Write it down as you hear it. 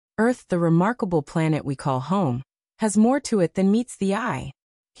Earth, the remarkable planet we call home, has more to it than meets the eye.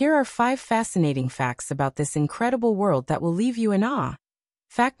 Here are 5 fascinating facts about this incredible world that will leave you in awe.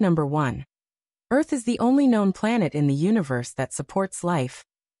 Fact number 1. Earth is the only known planet in the universe that supports life,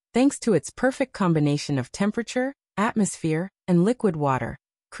 thanks to its perfect combination of temperature, atmosphere, and liquid water,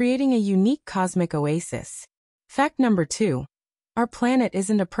 creating a unique cosmic oasis. Fact number 2. Our planet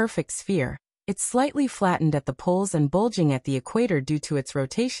isn't a perfect sphere. It's slightly flattened at the poles and bulging at the equator due to its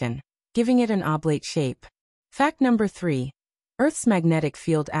rotation, giving it an oblate shape. Fact number 3. Earth's magnetic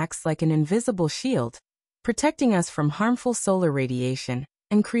field acts like an invisible shield, protecting us from harmful solar radiation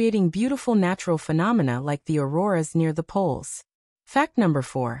and creating beautiful natural phenomena like the auroras near the poles. Fact number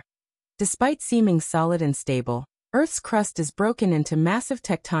 4. Despite seeming solid and stable, Earth's crust is broken into massive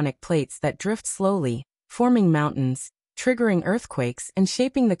tectonic plates that drift slowly, forming mountains, triggering earthquakes and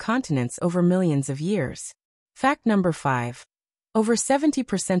shaping the continents over millions of years. Fact number 5. Over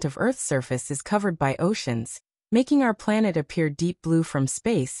 70% of Earth's surface is covered by oceans, making our planet appear deep blue from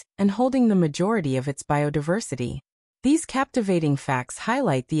space and holding the majority of its biodiversity. These captivating facts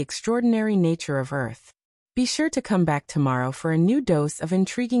highlight the extraordinary nature of Earth. Be sure to come back tomorrow for a new dose of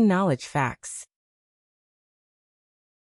intriguing knowledge facts.